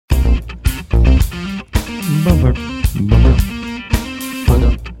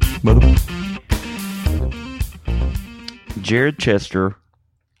Jared Chester,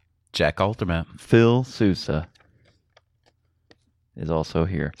 Jack Alterman, Phil Sousa is also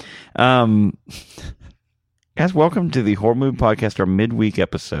here. Guys, welcome to the Horror Movie Podcast, our midweek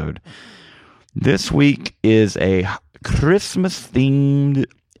episode. This week is a Christmas-themed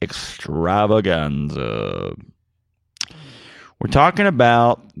extravaganza. We're talking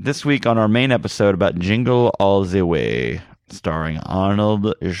about, this week on our main episode, about Jingle All The Way, starring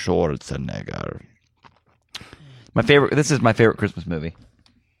Arnold Schwarzenegger. This is my favorite Christmas movie.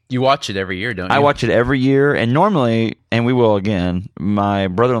 You watch it every year, don't you? I watch it every year, and normally, and we will again, my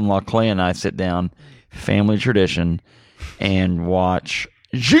brother-in-law Clay and I sit down, family tradition, and watch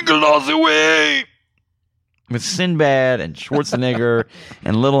Jingle All The Way with Sinbad and Schwarzenegger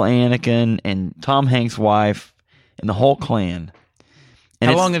and little Anakin and Tom Hanks' wife and the whole clan.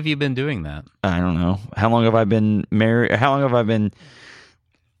 And how long have you been doing that? I don't know. How long have I been married? How long have I been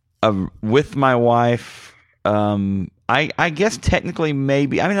with my wife? I guess technically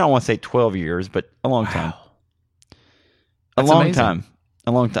maybe, I don't want to say 12 years, but a long time. That's amazing.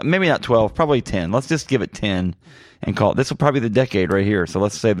 A long time. Maybe not 12, probably 10. Let's just give it 10 and call it. This will probably be the decade right here. So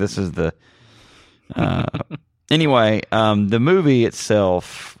let's say this is the... Anyway, the movie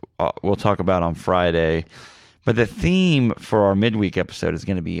itself, we'll talk about on Friday. But the theme for our midweek episode is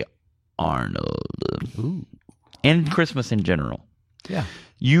going to be Arnold. Ooh. And Christmas in general. Yeah.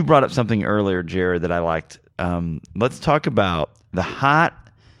 You brought up something earlier, Jared, that I liked. Let's talk about the hot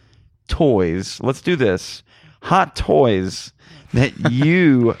toys. Let's do this. Hot toys that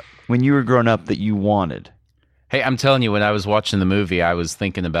you, when you were growing up, that you wanted. Hey, I'm telling you, when I was watching the movie, I was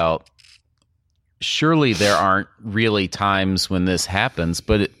thinking about, surely there aren't really times when this happens.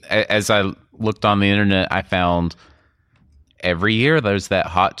 But as I looked on the internet, I found every year there's that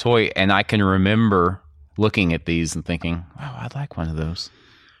hot toy. And I can remember looking at these and thinking, wow, I'd like one of those.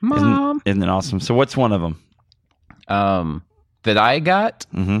 Mom. Isn't it awesome? So what's one of them? That I got?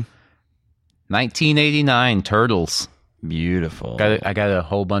 Mm-hmm. 1989 Turtles. Beautiful. I got a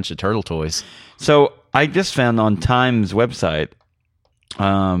whole bunch of turtle toys. So I just found on Time's website,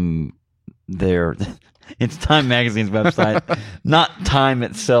 it's Time Magazine's website. Not Time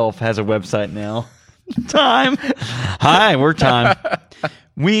itself has a website now. Time. Hi, we're Time.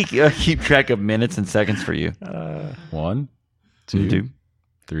 We keep track of minutes and seconds for you. 1, 2,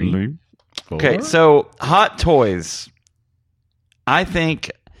 3, 4. Okay, so hot toys. I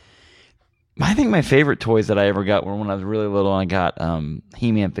think my favorite toys that I ever got were when I was really little. I got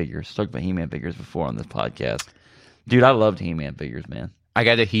He-Man figures. Talked about He-Man figures before on this podcast. Dude, I loved He-Man figures, man. I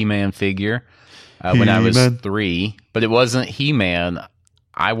got a He-Man figure when I was 3, but it wasn't He-Man.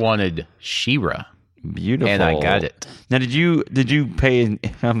 I wanted She-Ra. Beautiful. And I got it. Now, did you pay?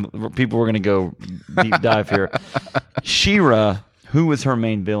 People were going to go deep dive here. She-Ra, who was her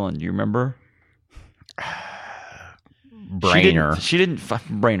main villain? Do you remember? Brainer. She didn't fight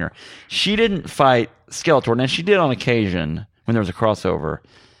Brainer. She didn't fight Skeletor. Now, she did on occasion when there was a crossover.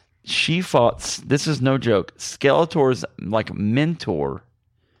 She fought, this is no joke, Skeletor's mentor,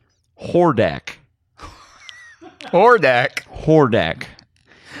 Hordak. Hordak.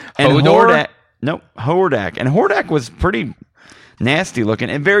 And Hodor? Hordak. And Hordak was pretty nasty looking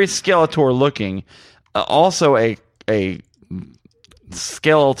and very Skeletor looking. Also a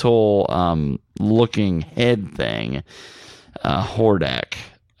skeletal looking head thing. Hordak.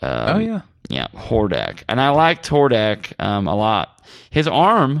 Oh, yeah. Yeah, Hordak. And I liked Hordak a lot. His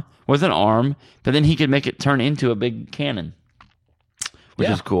arm was an arm, but then he could make it turn into a big cannon, which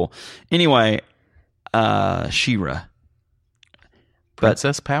is cool. Anyway, She-Ra.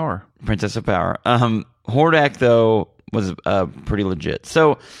 Princess of Power. Hordak, though, was pretty legit.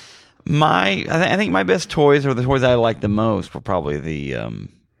 So, I think my best toys, or the toys I liked the most, were probably the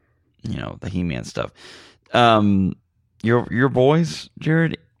He-Man stuff. Your boys,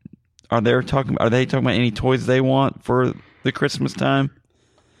 Jared, are they talking about any toys they want for the Christmas time?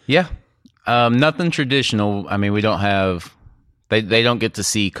 Yeah. Nothing traditional. I mean, we don't have... They don't get to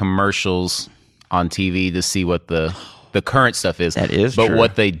see commercials on TV to see what the current stuff is. That is true. But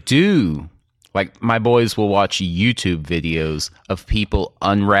what they do... Like, my boys will watch YouTube videos of people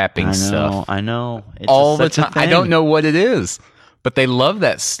unwrapping stuff. I know. It's all the time. I I don't know what it is, but they love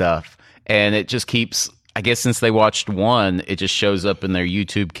that stuff. And it just keeps, I guess since they watched one, it just shows up in their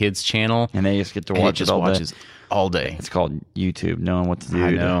YouTube Kids channel. And they just get to watch it all day. It's called YouTube, knowing what to do.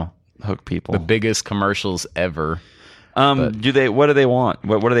 I know. To hook people. The biggest commercials ever. What do they want?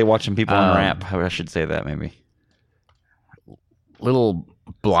 What are they watching people unwrap? I should say that maybe. Little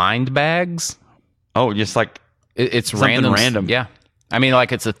blind bags. Oh, just like it's something random. random. Yeah. I mean,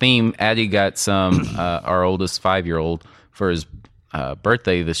 like it's a theme. Addie got some, our oldest 5-year-old, for his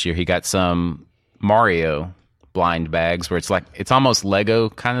birthday this year. He got some Mario blind bags where it's almost Lego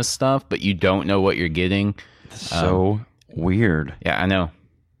kind of stuff, but you don't know what you're getting. So weird. Yeah, I know.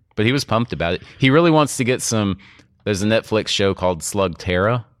 But he was pumped about it. He really wants to get some. There's a Netflix show called Slug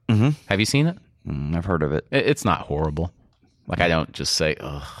Terra. Mm-hmm. Have you seen it? I've heard of it. It's not horrible. Like, I don't just say,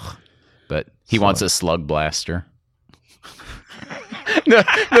 ugh. But he wants a slug blaster.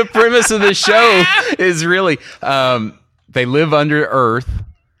 The premise of the show is really they live under Earth,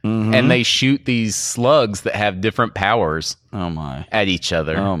 and they shoot these slugs that have different powers at each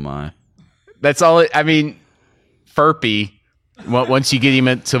other. Oh, my. That's all. I mean, Furpy, once you get him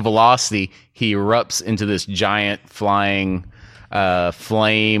into velocity, he erupts into this giant flying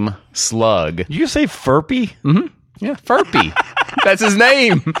flame slug. Did you say Furpy? Mm-hmm. Yeah, Furpy. That's his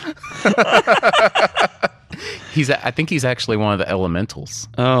name. I think he's actually one of the elementals.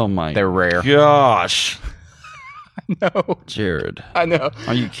 Oh my! They're rare. Gosh. No, Jared. I know.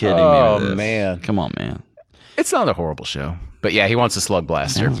 Are you kidding me? Oh with this? Man, come on, man. It's not a horrible show, but yeah, he wants a slug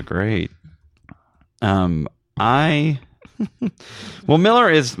blaster. Sounds great. Miller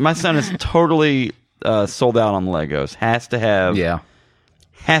my son is totally sold out on Legos. Has to have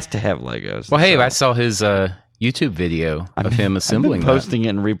Legos. Well, hey, I saw his YouTube video of him assembling. I've been posting it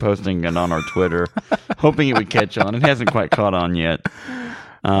and reposting it on our Twitter, hoping it would catch on. It hasn't quite caught on yet,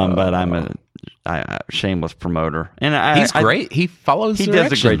 but I'm a shameless promoter, and he's great. He follows. He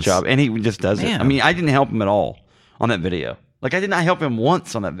does a great job, and he just does it. I mean, I didn't help him at all on that video. Like, I did not help him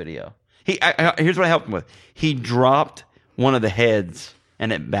once on that video. Here's what I helped him with. He dropped one of the heads,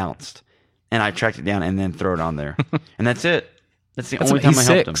 and it bounced, and I tracked it down and then threw it on there, and that's it. That's the only time I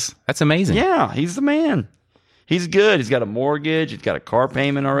helped him. That's amazing. Yeah, he's the man. He's good. He's got a mortgage. He's got a car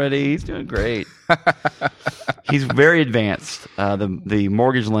payment already. He's doing great. He's very advanced. The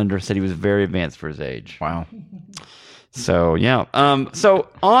mortgage lender said he was very advanced for his age. Wow. So, yeah. So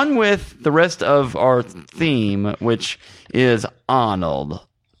on with the rest of our theme, which is Arnold.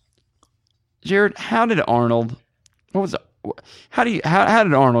 Jared, how did Arnold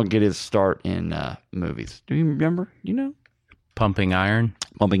get his start in movies? Do you remember? You know? Pumping Iron.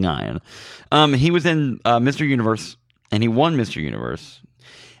 He was in Mr. Universe, and he won Mr. Universe.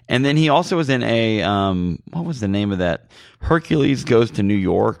 And then he also was in a, what was the name of that? Hercules Goes to New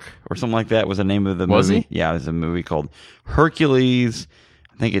York, or something like that was the name of the movie. Was he? Yeah, there's a movie called Hercules.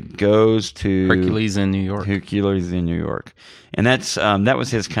 I think it goes to... Hercules in New York. And that was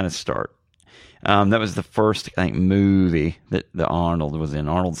his kind of start. That was the first, I think, movie that Arnold was in.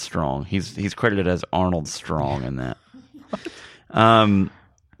 Arnold Strong. He's credited as Arnold Strong in that.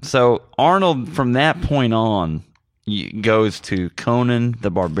 So Arnold, from that point on, goes to Conan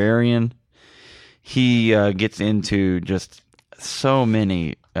the Barbarian. He gets into just so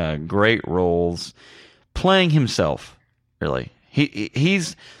many great roles, playing himself. Really,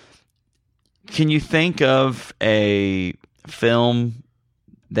 he's. Can you think of a film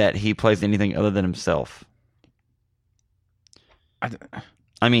that he plays anything other than himself?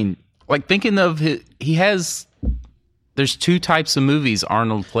 I mean, like thinking of he has. There's two types of movies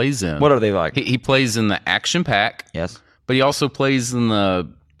Arnold plays in. What are they like? He plays in the action pack. Yes. But he also plays in the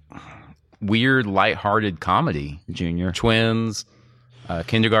weird, lighthearted comedy. Junior. Twins,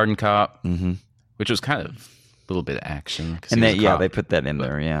 Kindergarten Cop, which was kind of a little bit of action. And they put that in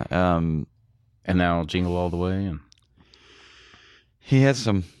there, yeah. And now Jingle All The Way. And he has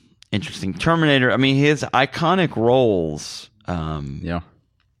some interesting Terminator. I mean, his iconic roles. Yeah.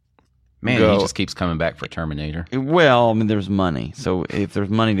 Man, he just keeps coming back for Terminator. Well, I mean, there's money. So if there's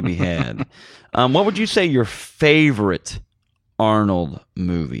money to be had. What would you say your favorite Arnold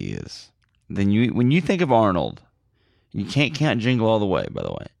movie is? When you think of Arnold, you can't count Jingle All the Way, by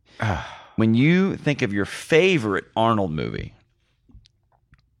the way. When you think of your favorite Arnold movie.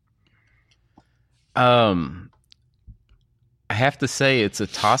 I have to say it's a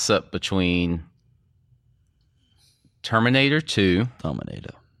toss-up between Terminator 2.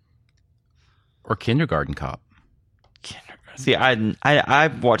 Or Kindergarten Cop. See,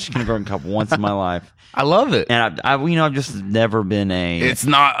 I've watched Kindergarten Cop once in my life. I love it, and I've just never been a. It's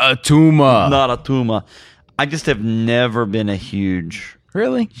not a tumor. Not a tumor. I just have never been a huge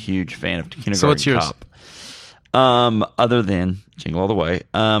fan of Kindergarten Cop. So what's yours? Other than Jingle All the Way,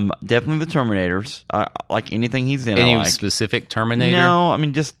 definitely the Terminators. Like anything he's in. Any specific Terminator? No, I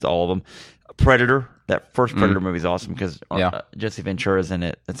mean just all of them. Predator. That first Predator movie is awesome because Jesse Ventura's in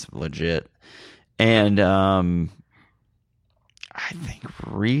it. That's legit. And I think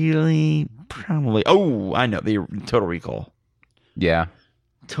really probably. Oh, I know, the Total Recall. Yeah,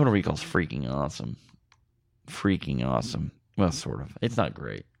 Total Recall's freaking awesome. Well, sort of. It's not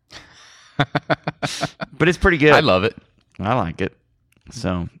great. But it's pretty good. I love it. I like it.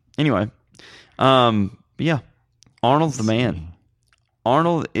 So, anyway. Yeah. Arnold's the man.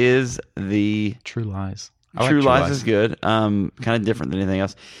 Arnold is the... True Lies. True Lies is good. Kind of different than anything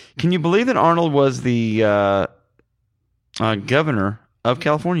else. Can you believe that Arnold was the governor of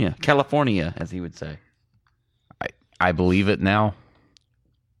California? California, as he would say. I believe it now.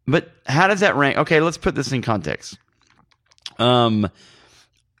 But how does that rank? Okay, let's put this in context.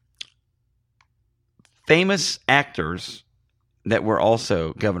 Famous actors that were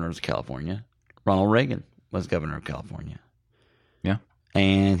also governors of California. Ronald Reagan was governor of California. Yeah.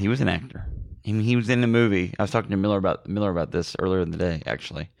 And he was an actor. He was in a movie. I was talking to Miller about this earlier in the day,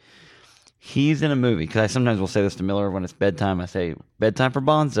 actually. He's in a movie, because I sometimes will say this to Miller when it's bedtime. I say, bedtime for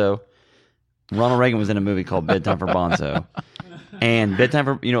Bonzo. Ronald Reagan was in a movie called Bedtime for Bonzo. And bedtime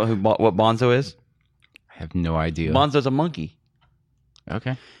for, you know what Bonzo is? I have no idea. Bonzo's a monkey.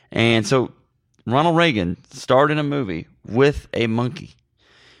 Okay. And so Ronald Reagan starred in a movie with a monkey.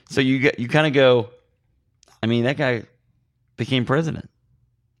 So you kind of go, I mean, that guy became president.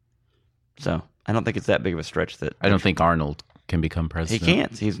 So I don't think it's that big of a stretch that... I don't think Arnold can become president. He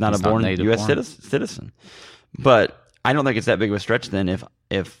can't. He's not a born U.S. citizen. But I don't think it's that big of a stretch then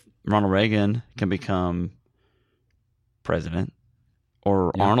if Ronald Reagan can become president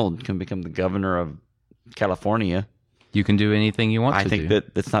or Arnold can become the governor of California. You can do anything you want to do. I think that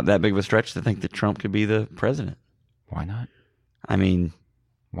it's not that big of a stretch to think that Trump could be the president. Why not? I mean...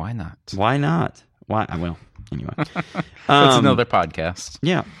 Why not? Why not? Why? Well, anyway. That's another podcast.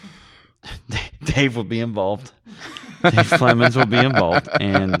 Yeah. Dave will be involved. Dave Clemens will be involved,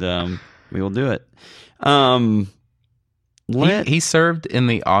 and we will do it. He served in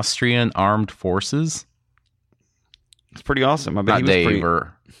the Austrian Armed Forces. It's pretty awesome. I bet Not he was Dave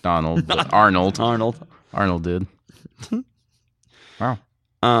or Donald, but Arnold. Arnold did. Wow.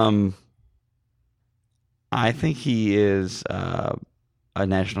 I think he is a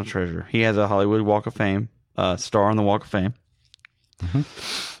national treasure. He has a Hollywood Walk of Fame, star on the Walk of Fame. Mm-hmm.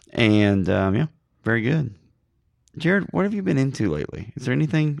 And, yeah, very good. Jared, what have you been into lately? Is there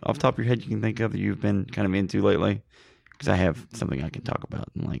anything off the top of your head you can think of that you've been kind of into lately? Because I have something I can talk about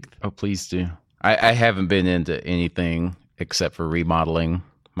in length. Oh, please do. I haven't been into anything except for remodeling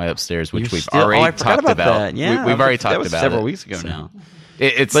my upstairs, which we've already talked about. That. Yeah, we've already talked about it. That was several weeks ago now.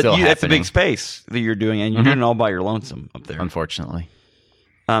 It's still happening. It's a big space that you're doing, and you're doing it all by your lonesome up there. Unfortunately.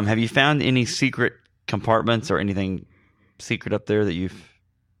 Have you found any secret compartments or anything secret up there that you've...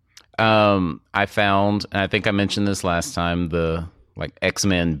 I found, and I think I mentioned this last time, the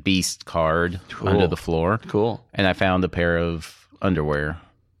X-Men Beast card under the floor. Cool. And I found a pair of underwear.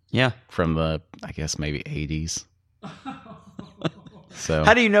 Yeah. From the, I guess, maybe 80s. So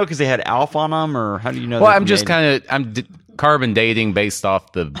how do you know? Because they had Alf on them, or how do you know? Well, I'm just kind of carbon dating based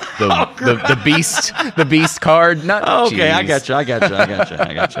off the beast card. Not okay. I got you.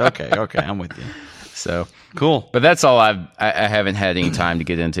 Okay, I'm with you. So cool. But that's all I haven't had any time to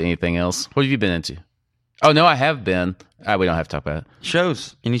get into anything else. What have you been into? Oh no, I have been. We don't have to talk about it.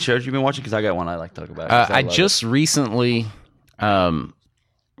 Shows. Any shows you've been watching? Because I got one I like to talk about. I just recently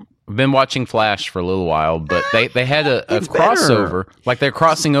been watching Flash for a little while, but they had a crossover. Like they're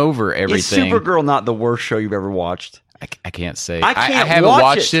crossing over everything. Is Supergirl not the worst show you've ever watched? I can't say. I haven't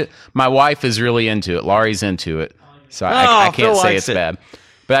watched it. My wife is really into it. Laurie's into it. So I can't say it's bad.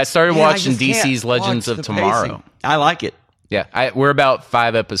 But I started watching DC's Legends of Tomorrow. Pacing. I like it. Yeah, we're about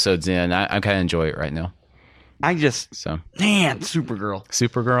 5 episodes in. I kind of enjoy it right now. Man, Supergirl.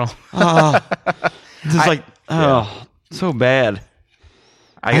 It's so bad.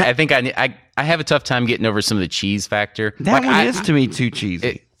 I think I have a tough time getting over some of the cheese factor. That one is to me too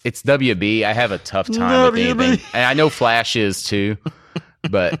cheesy. It's WB. I have a tough time with anything. And I know Flash is too,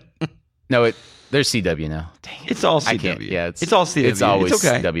 but no, there's CW now. Dang it. It's all CW. It's all CW. It's always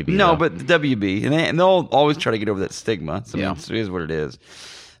okay. WB. No, though. but WB, and they'll always try to get over that stigma. So it is what it is.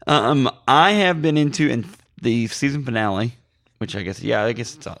 I have been into the season finale, which I guess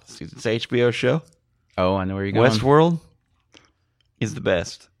it's a season. It's an HBO show. Oh, I know where you're going. Westworld is the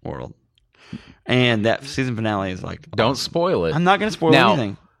best world, and that season finale is like. Don't spoil it. I'm not going to spoil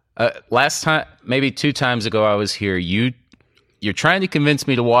anything. Last time, maybe 2 times ago, I was here. You're trying to convince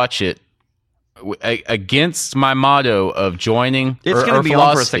me to watch it against my motto of joining. It's going to be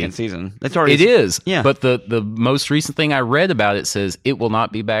on for a second season. It is. Yeah. But the most recent thing I read about it says it will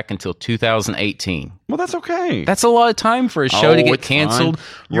not be back until 2018. Well, that's okay. That's a lot of time for a show to get canceled.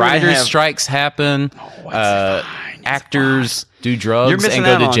 Writers' strikes happen. Actors do drugs and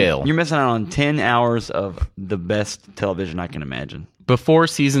go to jail. You're missing out on 10 hours of the best television I can imagine. Before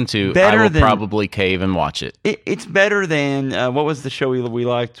season 2, Better I will than- probably cave and watch it. It's better than what was the show we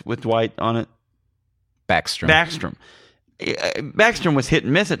liked with Dwight on it? Backstrom. Backstrom was hit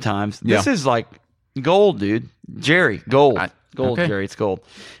and miss at times. This Yeah. is like gold, dude. Jerry, gold. Gold, okay. Jerry, it's gold.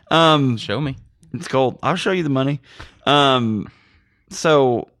 Show me. It's gold. I'll show you the money.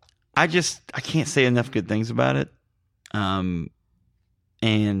 So I can't say enough good things about it. And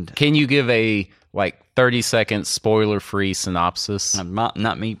Can you give a 30-second spoiler-free synopsis?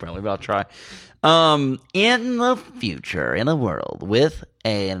 not me probably, but I'll try. In the future, in a world with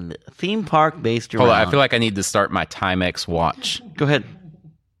a theme park based around. Hold on, I feel like I need to start my Timex watch. Go ahead.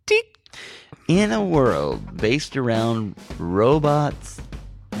 Tick. In a world based around robots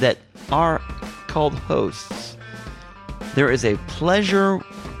that are called hosts, there is a pleasure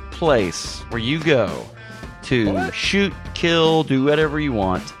place where you go to shoot, kill, do whatever you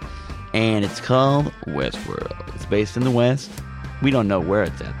want, and it's called Westworld. It's based in the West. We don't know where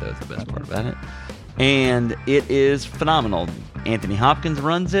it's at, though. It's the best part about it. And it is phenomenal. Anthony Hopkins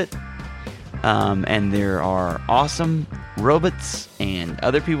runs it. And there are awesome robots and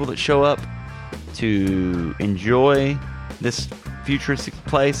other people that show up to enjoy this futuristic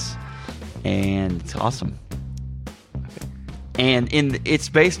place. And it's awesome. And it's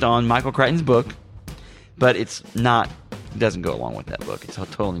based on Michael Crichton's book, but it doesn't go along with that book. It's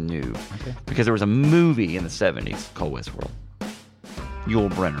totally new. Okay. Because there was a movie in the 70s called Westworld.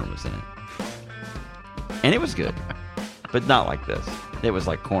 Yul Brynner was in it. And it was good. But not like this. It was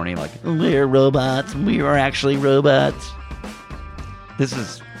like corny, like, we're robots, we are actually robots. This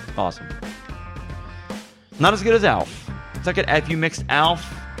is awesome. Not as good as Alf. It's like if you mixed Alf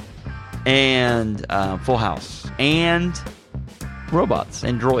and Full House and robots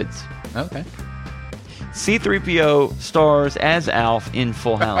and droids. Okay. C-3PO stars as Alf in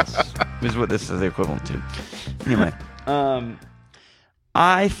Full House is what this is the equivalent to. Anyway,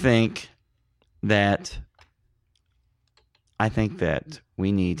 I think that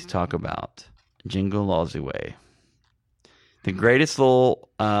we need to talk about Jingle All The Way, the greatest little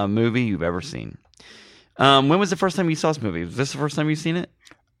movie you've ever seen. When was the first time you saw this movie? Was this the first time you've seen it?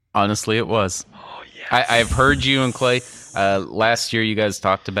 Honestly, it was. Oh yeah. I've heard you and Clay. Last year, you guys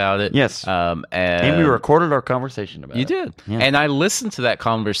talked about it. Yes. And we recorded our conversation about it. You did. Yeah. And I listened to that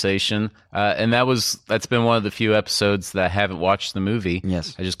conversation, and that's been one of the few episodes that I haven't watched the movie.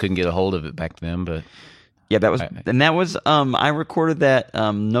 Yes. I just couldn't get a hold of it back then, but Yeah, that was I recorded that,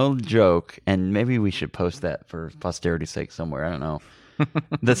 no joke, and maybe we should post that for posterity's sake somewhere. I don't know.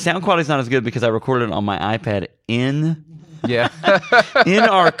 The sound quality's not as good because I recorded it on my iPad in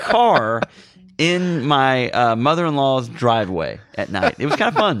our car in my mother-in-law's driveway at night. It was kind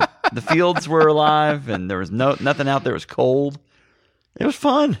of fun. The fields were alive, and there was nothing out there. It was cold. It was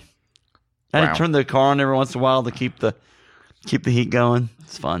fun. I had to turn the car on every once in a while to keep the heat going.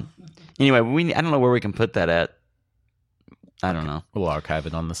 It's fun. Anyway, I don't know where we can put that at. I don't know. We'll archive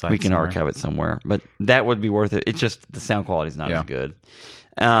it on the site. We can somewhere. archive it somewhere, but that would be worth it. It's just the sound quality is not as good.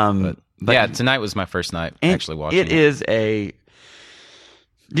 But yeah, tonight was my first night actually watching it. It is a.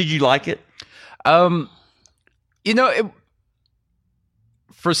 Did you like it? For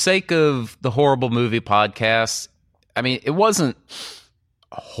sake of the Horrible Movie Podcast, I mean, it wasn't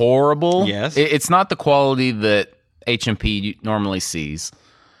horrible. Yes. It's not the quality that H&P normally sees.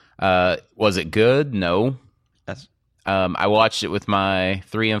 Was it good? No. I watched it with my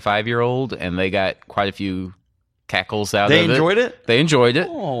 3 and 5-year-old, and they got quite a few cackles out of it. They enjoyed it? They enjoyed it.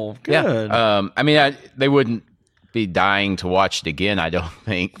 Oh, good. Yeah. I mean, they wouldn't be dying to watch it again, I don't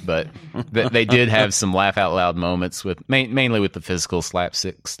think, but they did have some laugh out loud moments with mainly with the physical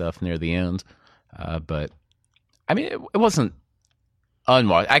slapstick stuff near the end. But I mean, it wasn't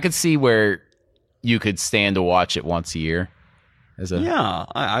unwatched. I could see where you could stand to watch it once a year as a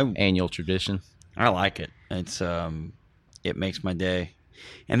annual tradition. I like it. It's it makes my day,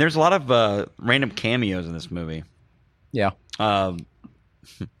 and there's a lot of random cameos in this movie. Yeah.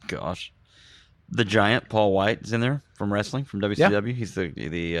 Gosh, the Giant Paul White is in there from wrestling from WCW. Yeah. He's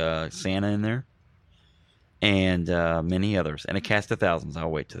the Santa in there, and many others, and a cast of thousands.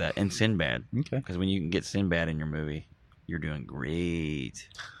 I'll wait to that, and Sinbad. Okay. Because when you can get Sinbad in your movie, you're doing great.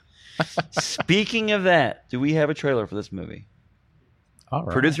 Speaking of that, do we have a trailer for this movie? All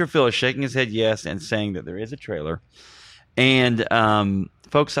right. Producer Phil is shaking his head yes and saying that there is a trailer. And,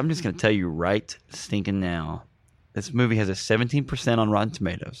 folks, I'm just going to tell you right stinking now. This movie has a 17% on Rotten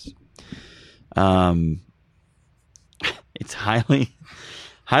Tomatoes. It's highly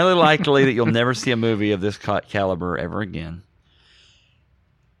likely that you'll never see a movie of this caliber ever again.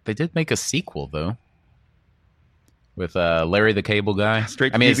 They did make a sequel, though, with Larry the Cable Guy. Straight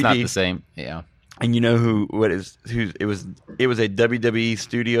to I mean, DVD. it's not the same. Yeah. And you know who it was a WWE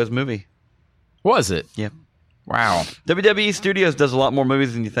Studios movie. Was it? Yeah. Wow. WWE Studios does a lot more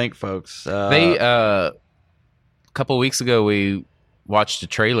movies than you think, folks. They a couple of weeks ago we watched a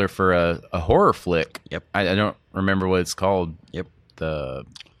trailer for a horror flick. Yep. I don't remember what it's called. Yep. The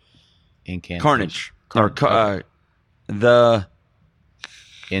Incantation. Carnage. The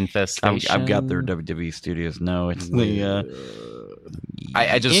Infestation. I've got their WWE Studios. No, it's the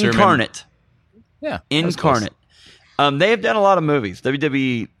I just Incarnate. Yeah. Incarnate. They have done a lot of movies.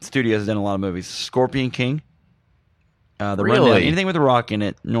 WWE Studios has done a lot of movies. Scorpion King. Really? Anything with The Rock in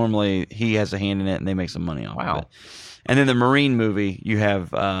it, normally he has a hand in it and they make some money off of Wow. it. And then the Marine movie, you have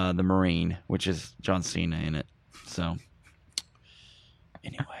The Marine, which is John Cena in it. So,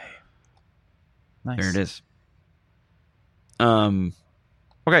 anyway. Nice. There it is.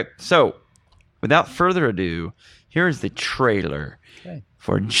 Okay, so without further ado, here is the trailer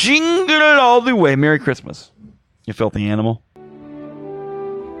for Jingle All The Way. Merry Christmas, you filthy animal.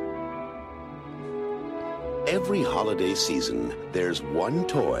 Every holiday season, there's one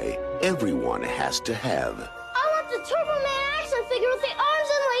toy everyone has to have. I want the Turbo Man action figure with the arms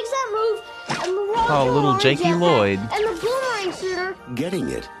and legs that move, and the roller Oh, little Jakey Lloyd. and the boomerang shooter. Getting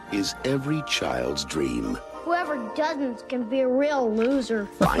it is every child's dream. Whoever doesn't can be a real loser.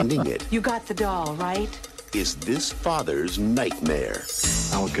 Finding it You got the doll, right? is this father's nightmare.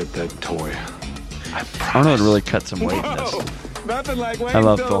 I'll get that toy. Arnold really cut some weight in this. Nothing like I waiting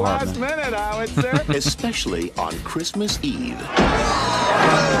love till Phil the last Hartman. minute, Howard, sir. Especially on Christmas Eve.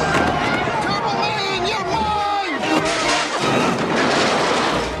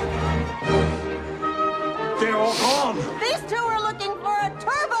 They're all gone. These two are looking for a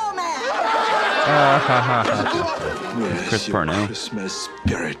Turbo Man. Chris Parnell. Christmas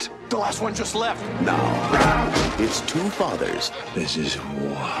spirit. The last one just left. Now, it's two fathers, This is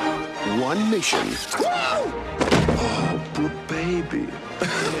war. one mission, Oh, poor baby.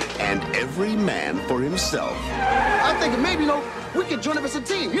 and every man for himself. I'm thinking maybe, we could join up as a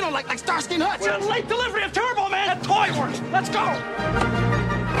team. Like Starsky and Hutch. Well, late delivery of Turbo Man at Toy Works. Let's go.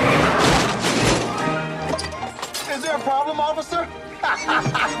 Is there a problem, officer?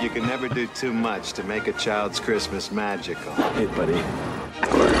 You can never do too much to make a child's Christmas magical. Hey, buddy.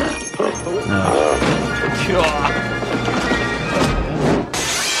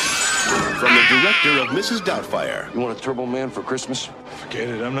 From the director of Mrs. Doubtfire, You want a Turbo Man for Christmas? Forget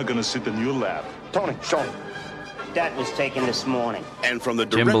it. I'm not going to sit in your lap. Tony, show him. That was taken this morning. and from the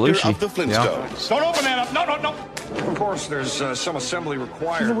Jim director Belushi. of The Flintstones. Don't open that up. No. Of course, there's some assembly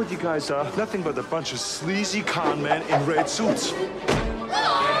required. You know what you guys are? Nothing but a bunch of sleazy con men in red suits.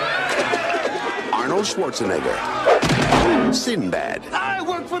 Arnold Schwarzenegger, Sinbad, I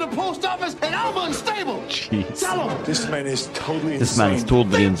work for the post office and I'm unstable. Jeez. Tell him. This man is totally This man is insane.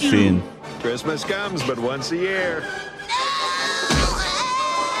 totally insane. Christmas comes but once a year.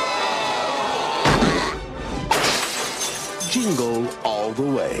 Jingle All The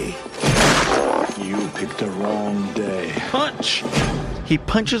Way. You picked the wrong day. Punch. He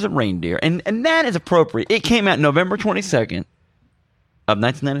punches a reindeer, and that is appropriate. It came out November 22nd of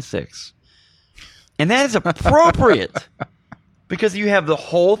 1996. And that is appropriate because you have the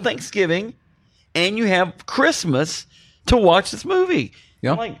whole Thanksgiving and you have Christmas to watch this movie.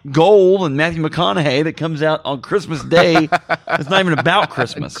 Yeah. Like Gold and Matthew McConaughey that comes out on Christmas Day. It's not even about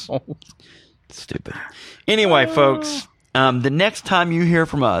Christmas. Stupid. Anyway, folks, the next time you hear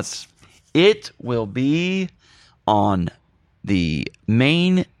from us, it will be on the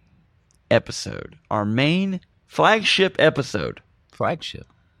main episode, our main flagship episode. Flagship.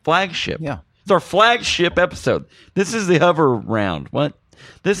 Yeah. It's our flagship episode. This is the hover round. What?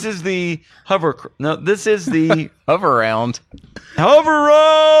 This is the this is the Hover around. hover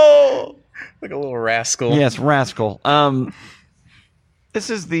roll. Like a little rascal. Yes, rascal. This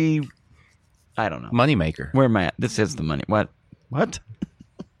is the, I don't know. Moneymaker. Where am I at? This is the money. What?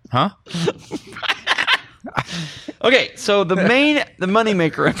 Huh? Okay, so the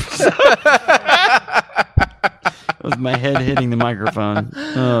moneymaker episode. That was my head hitting the microphone.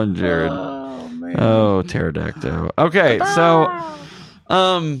 Oh, Jared. Oh, man. Oh, pterodactyl. Okay, so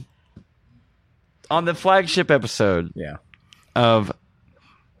on the flagship episode Yeah. of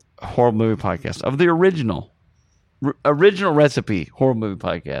Horror Movie Podcast, of the original recipe Horror Movie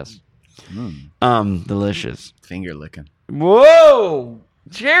Podcast. Delicious. Finger licking. Whoa,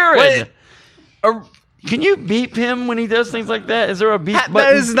 Jared. Can you beep him when he does things like that? Is there a beep button?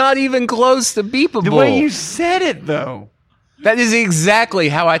 That is not even close to beepable. The way you said it, though. That is exactly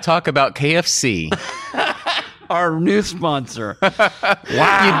how I talk about KFC. Our new sponsor.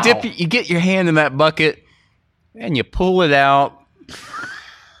 Wow. You get your hand in that bucket and you pull it out.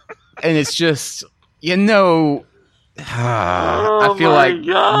 And it's just, I feel like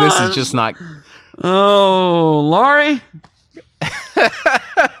this is just not. Oh, Laurie.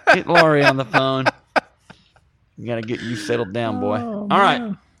 Get Laurie on the phone. We got to get you settled down, boy. All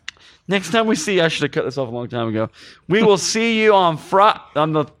right. Next time we see you, I should have cut this off a long time ago. We will see you on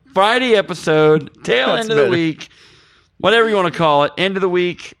the Friday episode, tail end of the week, whatever you want to call it, end of the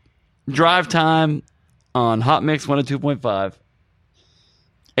week, drive time on Hot Mix 102.5,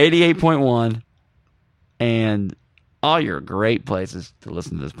 88.1, and all your great places to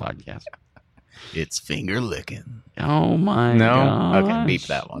listen to this podcast. It's finger licking. Oh, my God. Okay, beep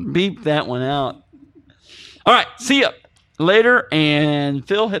that one. Beep that one out. All right, see ya later. And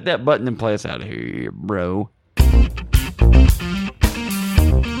Phil, hit that button and play us out of here, bro.